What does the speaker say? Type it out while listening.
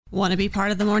Want to be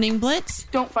part of the Morning Blitz?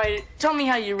 Don't fight it. Tell me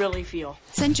how you really feel.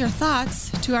 Send your thoughts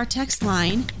to our text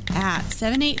line at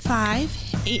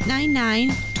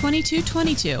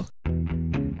 785-899-2222.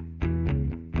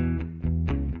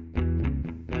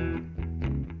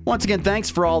 Once again, thanks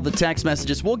for all the text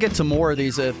messages. We'll get to more of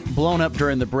these. Blown up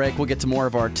during the break. We'll get to more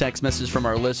of our text messages from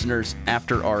our listeners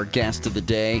after our guest of the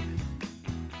day.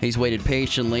 He's waited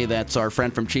patiently. That's our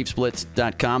friend from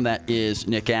ChiefsBlitz.com. That is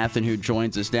Nick Athan, who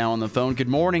joins us now on the phone. Good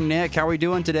morning, Nick. How are we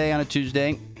doing today on a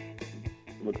Tuesday?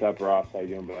 What's up, Ross? How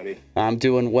you doing, buddy? I'm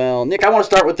doing well. Nick, I want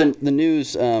to start with the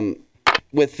news,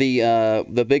 with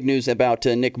the big news about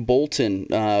Nick Bolton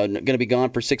going to be gone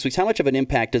for 6 weeks. How much of an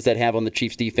impact does that have on the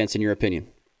Chiefs' defense, in your opinion?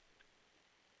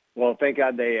 Well, thank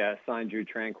God they signed Drew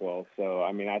Tranquill. So,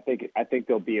 I mean, I think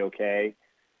they'll be okay.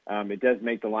 It does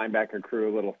make the linebacker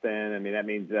crew a little thin. I mean, that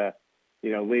means,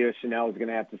 Leo Chanel is going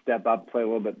to have to step up and play a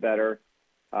little bit better.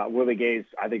 Willie Gay's,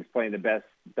 I think, is playing the best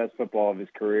football of his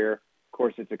career. Of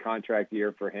course, it's a contract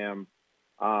year for him.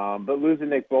 But losing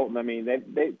Nick Bolton, I mean,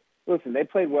 they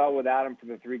played well without him for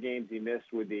the 3 games he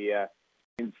missed with the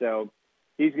and so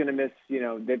he's going to miss,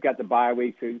 they've got the bye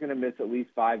week, so he's going to miss at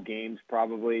least 5 games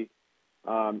probably.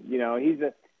 He's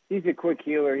a quick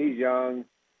healer. He's young.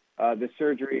 The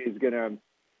surgery is going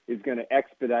to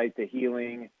expedite the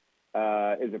healing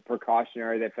as a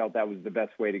precautionary. They felt that was the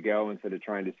best way to go instead of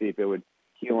trying to see if it would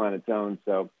heal on its own.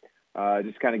 So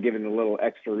just kind of giving a little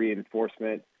extra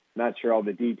reinforcement. Not sure all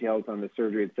the details on the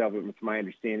surgery itself. It was my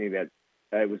understanding that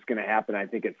it was going to happen, I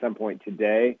think, at some point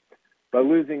today. But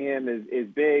losing him is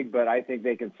big, but I think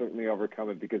they can certainly overcome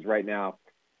it because right now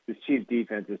this Chiefs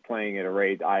defense is playing at a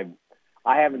rate I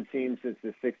haven't seen since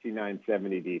the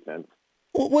 69-70 defense.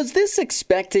 Was this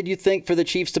expected, you think, for the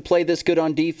Chiefs to play this good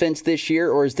on defense this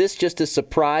year, or is this just a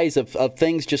surprise of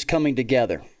things just coming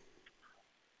together?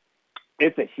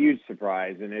 It's a huge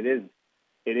surprise, and it is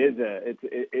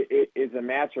a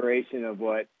maturation of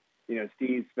what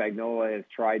Steve Spagnuolo has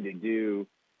tried to do,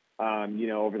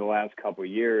 over the last couple of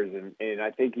years, and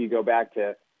I think you go back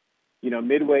to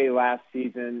midway last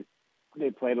season,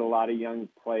 they played a lot of young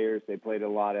players, they played a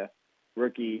lot of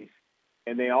rookies.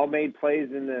 And they all made plays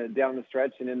down the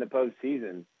stretch and in the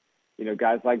postseason.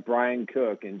 Guys like Brian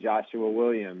Cook and Joshua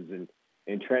Williams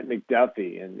and Trent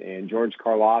McDuffie and George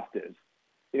Karlaftis.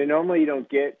 Normally you don't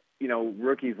get,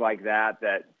 rookies like that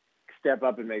step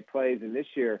up and make plays. And this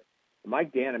year,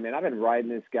 Mike Danna, man, I've been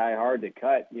riding this guy hard to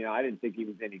cut. I didn't think he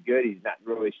was any good. He's not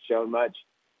really shown much.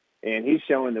 And he's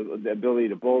showing the ability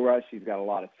to bull rush. He's got a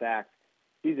lot of sacks.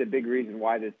 He's a big reason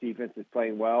why this defense is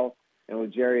playing well. And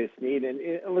with Jarius Sneed. And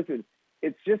listen,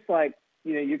 it's just like,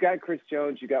 you got Chris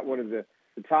Jones, you got one of the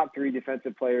top 3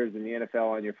 defensive players in the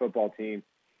NFL on your football team,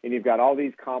 and you've got all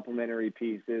these complementary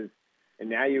pieces,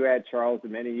 and now you add Charles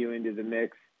Omenihu into the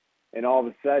mix, and all of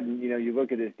a sudden, you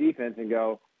look at this defense and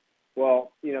go,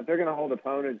 well, if they're going to hold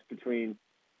opponents between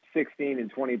 16 and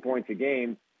 20 points a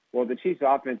game, well, the Chiefs'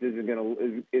 offense is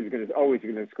always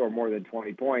going to score more than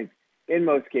 20 points in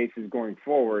most cases going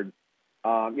forward.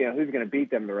 Who's going to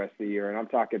beat them the rest of the year? And I'm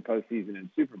talking postseason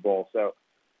and Super Bowl. So,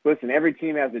 listen, every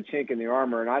team has a chink in the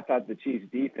armor, and I thought the Chiefs'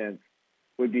 defense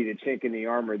would be the chink in the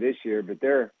armor this year, but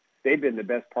they've been the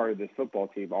best part of this football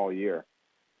team all year.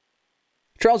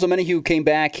 Charles Omenihu came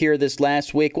back here this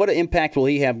last week. What impact will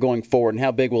he have going forward, and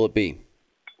how big will it be?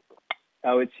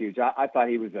 Oh, it's huge. I thought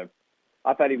he was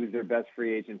their best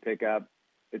free agent pickup.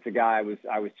 It's a guy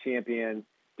I was champion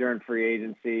during free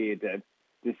agency to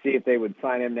see if they would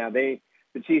sign him. Now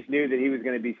the Chiefs knew that he was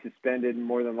going to be suspended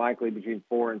more than likely between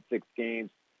 4 and 6 games.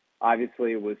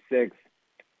 Obviously, it was 6.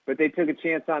 But they took a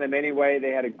chance on him anyway. They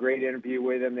had a great interview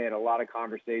with him. They had a lot of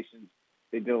conversations.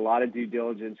 They did a lot of due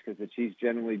diligence because the Chiefs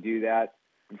generally do that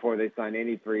before they sign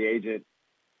any free agent.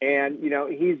 And,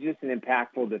 he's just an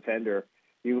impactful defender.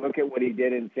 You look at what he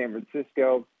did in San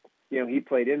Francisco. He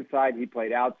played inside. He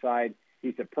played outside.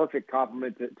 He's a perfect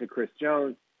complement to Chris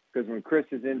Jones because when Chris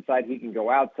is inside, he can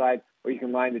go outside, or you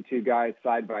can line the 2 guys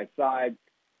side by side.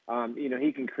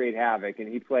 He can create havoc, and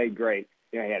he played great.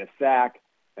 He had a sack.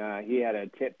 He had a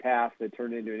tip pass that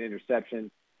turned into an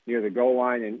interception near the goal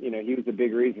line, and, he was a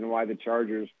big reason why the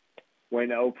Chargers went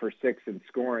 0 for 6 in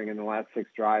scoring in the last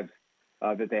 6 drives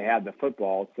that they had the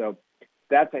football. So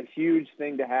that's a huge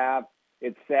thing to have.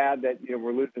 It's sad that,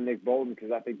 we're losing Nick Bolton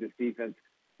because I think this defense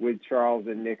with Charles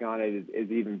and Nick on it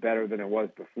is even better than it was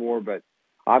before, but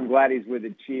I'm glad he's with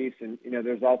the Chiefs, and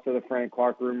there's also the Frank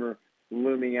Clark rumor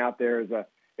looming out there as a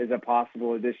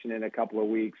possible addition in a couple of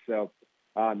weeks. So,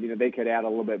 they could add a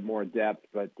little bit more depth,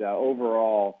 but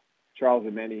overall, Charles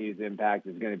Omenihu's impact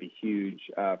is going to be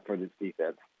huge for this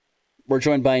defense. We're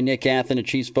joined by Nick Athan at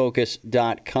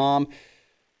ChiefsFocus.com.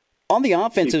 On the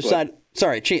offensive side,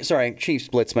 Chiefs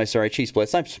Blitz. Chiefs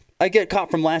Blitz. I get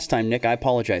caught from last time, Nick. I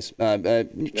apologize.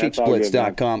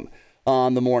 ChiefsBlitz.com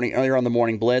on the morning, earlier on the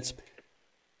morning Blitz.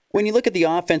 When you look at the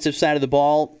offensive side of the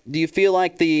ball, do you feel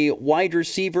like the wide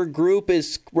receiver group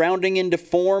is rounding into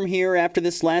form here after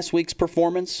this last week's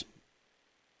performance?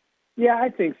 Yeah, I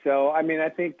think so. I mean, I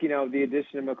think, the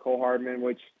addition of McCole Hardman,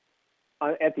 which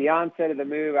at the onset of the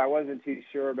move, I wasn't too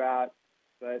sure about,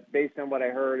 but based on what I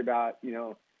heard about,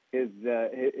 his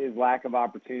lack of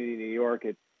opportunity in New York,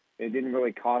 it didn't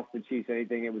really cost the Chiefs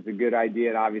anything. It was a good idea,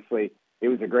 and obviously it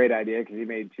was a great idea because he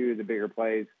made two of the bigger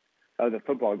plays of the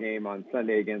football game on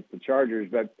Sunday against the Chargers.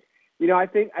 But, I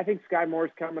think Sky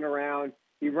Moore's coming around.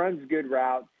 He runs good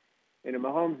routes, and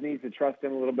Mahomes needs to trust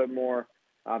him a little bit more.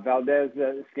 Valdez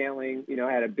Scantling,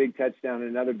 had a big touchdown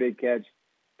and another big catch.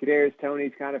 Kadarius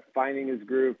Toney's kind of finding his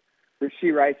groove.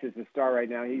 Rashee Rice is the star right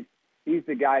now. He's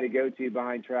the guy to go to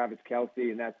behind Travis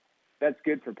Kelce, and that's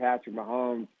good for Patrick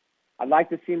Mahomes. I'd like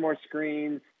to see more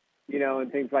screens,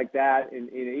 and things like that,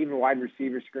 and even wide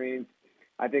receiver screens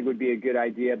I think would be a good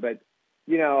idea. But,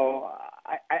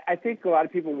 I think a lot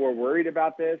of people were worried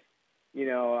about this.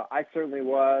 I certainly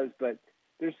was, but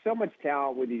there's so much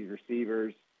talent with these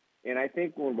receivers. And I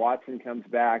think when Watson comes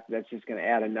back, that's just going to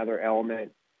add another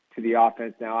element to the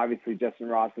offense. Now, obviously, Justin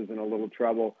Ross is in a little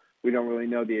trouble. We don't really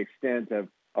know the extent of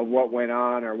what went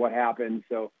on or what happened,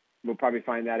 so we'll probably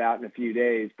find that out in a few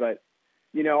days. But,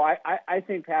 I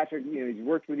think Patrick, he's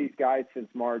worked with these guys since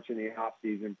March in the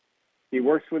offseason. He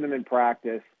works with them in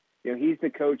practice. He's the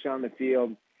coach on the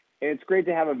field. And it's great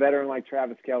to have a veteran like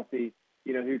Travis Kelce,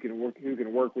 who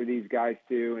can work with these guys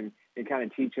too and kind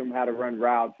of teach them how to run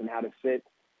routes and how to sit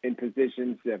in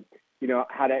positions to,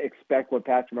 how to expect what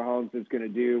Patrick Mahomes is going to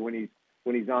do when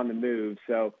he's on the move.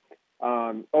 So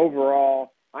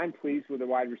overall, I'm pleased with the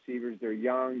wide receivers. They're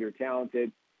young, they're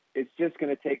talented. It's just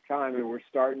going to take time, and we're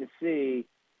starting to see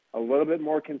a little bit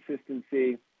more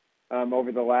consistency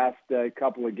over the last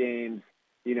couple of games,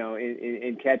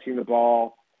 in catching the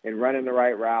ball and running the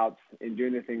right routes and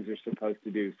doing the things they're supposed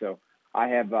to do. So I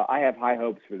have high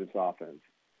hopes for this offense.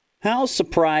 How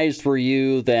surprised were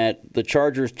you that the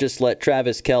Chargers just let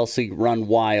Travis Kelce run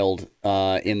wild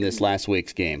in this last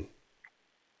week's game?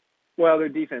 Well, their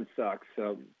defense sucks,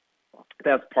 so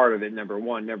that's part of it, number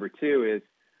one. Number two is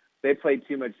they played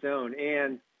too much zone,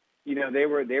 and they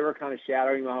were kind of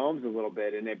shadowing Mahomes a little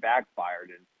bit, and it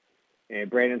backfired. And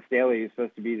Brandon Staley, who's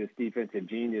supposed to be this defensive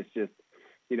genius, just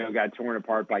got torn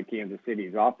apart by Kansas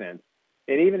City's offense.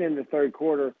 And even in the third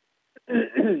quarter,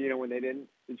 when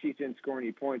the Chiefs didn't score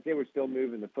any points, they were still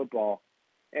moving the football.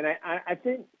 And I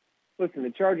think, listen,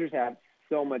 the Chargers have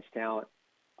so much talent,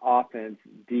 offense,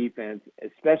 defense,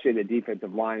 especially the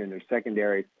defensive line and their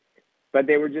secondary, but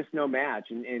they were just no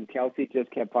match. And Kelce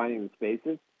just kept finding the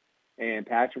spaces, and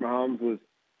Patrick Mahomes was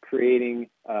creating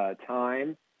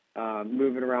time,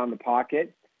 moving around the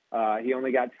pocket. He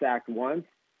only got sacked once.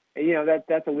 And,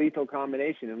 that's a lethal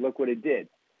combination, and look what it did.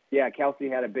 Yeah,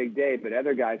 Kelce had a big day, but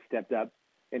other guys stepped up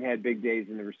and had big days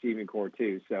in the receiving corps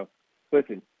too. So,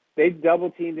 listen, they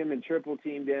double-teamed him and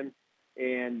triple-teamed him,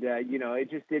 and, it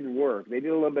just didn't work. They did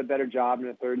a little bit better job in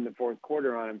the third and the fourth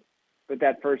quarter on him, but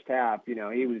that first half, he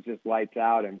was just lights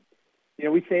out. And,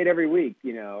 we say it every week,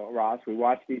 Ross, we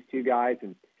watch these two guys,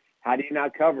 and how do you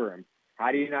not cover him?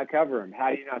 How do you not cover him? How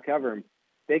do you not cover him?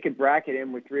 They could bracket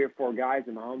him with three or four guys,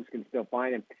 and Mahomes can still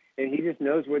find him, and he just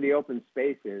knows where the open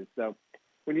space is. So,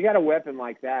 when you got a weapon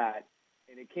like that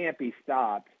and it can't be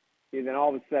stopped, then all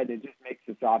of a sudden it just makes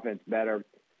this offense better.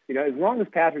 As long as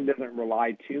Patrick doesn't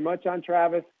rely too much on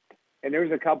Travis, and there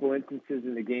was a couple instances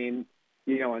in the game,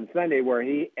 on Sunday where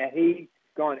had he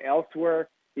gone elsewhere,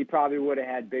 he probably would have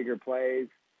had bigger plays.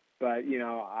 But,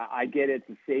 I get it's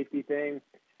a safety thing,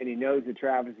 and he knows that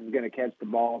Travis is going to catch the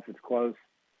ball if it's close.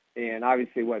 And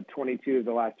obviously, 22 of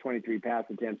the last 23 pass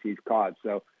attempts he's caught.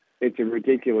 So it's a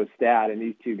ridiculous stat, and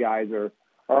these two guys are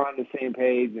on the same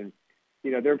page, and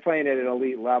they're playing at an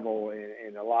elite level,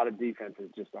 and a lot of defenses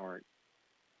just aren't.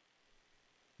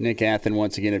 Nick Athan,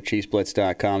 once again, of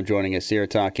ChiefsBlitz.com, joining us here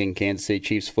talking Kansas City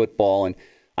Chiefs football. And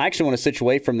I actually want to switch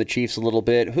away from the Chiefs a little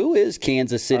bit. Who is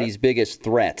Kansas City's biggest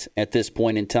threat at this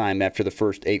point in time after the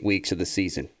first 8 weeks of the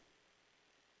season?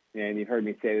 Yeah, and you've heard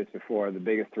me say this before. The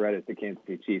biggest threat is the Kansas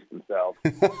City Chiefs themselves.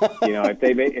 If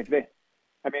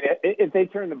they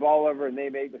turn the ball over and they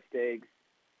make mistakes,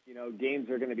 games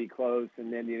are going to be close,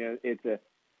 and then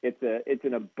it's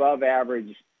an above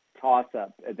average toss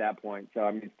up at that point.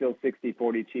 So still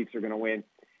 60-40 Chiefs are going to win,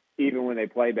 even when they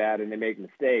play bad and they make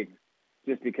mistakes,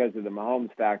 just because of the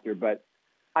Mahomes factor. But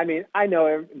I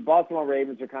know Baltimore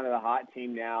Ravens are kind of the hot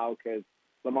team now because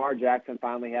Lamar Jackson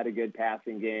finally had a good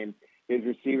passing game. his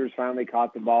receivers finally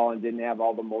caught the ball and didn't have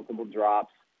all the multiple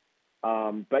drops.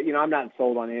 But, I'm not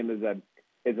sold on him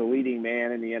as a leading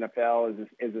man in the NFL,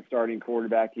 as a starting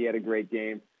quarterback. He had a great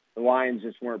game. The Lions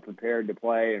just weren't prepared to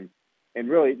play and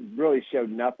really showed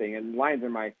nothing. And the Lions are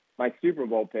my Super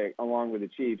Bowl pick along with the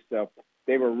Chiefs. So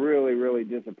they were really, really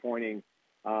disappointing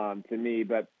to me.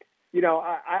 But,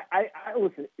 I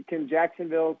listen,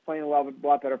 Jacksonville is playing a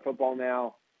lot better football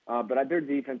now. But their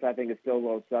defense, I think, is still a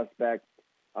little suspect.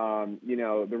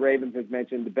 The Ravens, as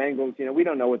mentioned, the Bengals, we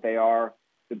don't know what they are.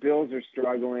 The Bills are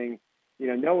struggling.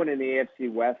 No one in the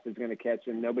AFC West is going to catch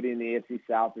them. Nobody in the AFC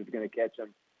South is going to catch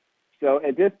them. So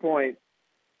at this point,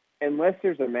 unless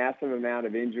there's a massive amount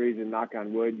of injuries, and knock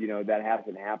on wood, that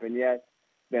hasn't happened yet,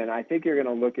 then I think you're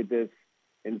going to look at this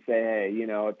and say, hey,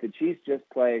 if the Chiefs just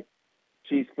play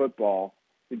Chiefs football,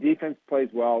 the defense plays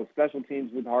well, special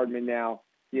teams with Hardman now,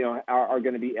 are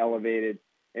going to be elevated,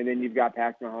 and then you've got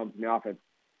Patrick Mahomes in the offense.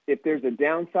 If there's a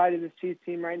downside of this Chiefs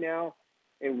team right now,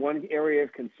 and one area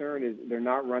of concern is they're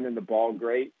not running the ball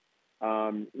great.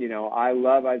 I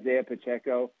love Isaiah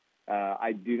Pacheco.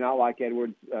 I do not like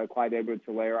Clyde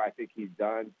Edwards-Helaire. I think he's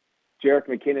done. Jerick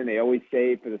McKinnon, they always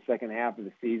save for the second half of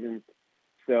the season.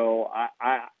 So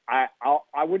I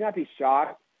would not be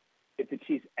shocked if the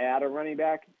Chiefs add a running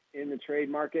back in the trade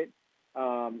market.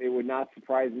 It would not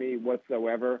surprise me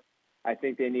whatsoever. I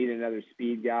think they need another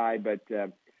speed guy, but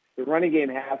the running game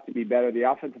has to be better. The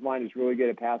offensive line is really good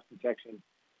at pass protection,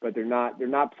 but they're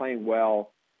not playing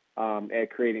well at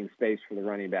creating space for the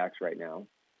running backs right now.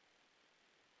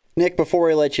 Nick, before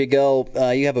we let you go,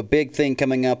 you have a big thing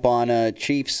coming up on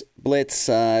Chiefs Blitz.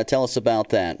 Tell us about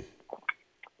that.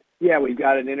 Yeah, we've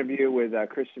got an interview with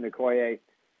Christian Okoye.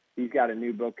 He's got a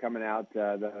new book coming out,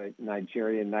 The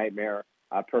Nigerian Nightmare.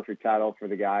 Perfect title for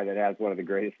the guy that has one of the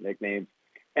greatest nicknames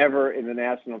ever in the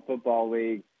National Football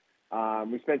League.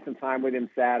 We spent some time with him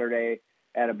Saturday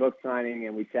at a book signing,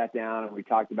 and we sat down and we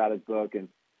talked about his book and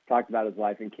talked about his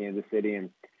life in Kansas City. And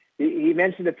he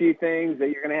mentioned a few things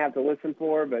that you're going to have to listen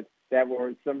for, but that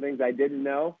were some things I didn't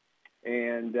know.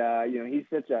 And he's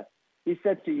such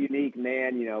a unique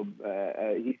man.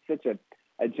 He's such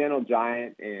a gentle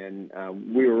giant, and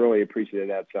we were really appreciative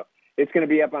of that. So it's going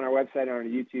to be up on our website, on our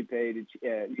YouTube page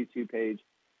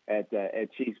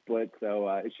at Chiefs Blitz. So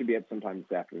it should be up sometime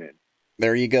this afternoon.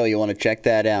 There you go. You want to check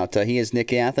that out. He is Nick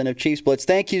Athan of Chiefs Blitz.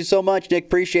 Thank you so much, Nick.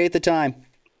 Appreciate the time.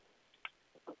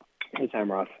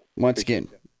 Anytime, Ross. Once again,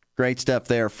 great stuff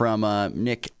there from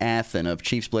Nick Athan of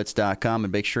ChiefsBlitz.com.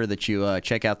 And make sure that you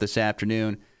check out this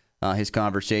afternoon his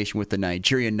conversation with the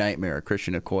Nigerian Nightmare,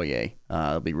 Christian Okoye.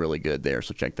 It'll be really good there,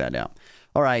 so check that out.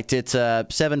 All right, it's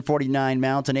 7:49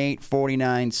 Mountain,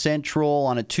 8:49 Central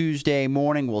on a Tuesday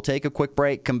morning. We'll take a quick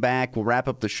break, come back. We'll wrap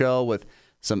up the show with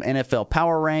some NFL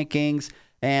power rankings,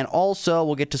 and also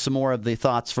we'll get to some more of the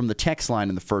thoughts from the text line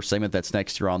in the first segment. That's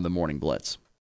next here on the Morning Blitz.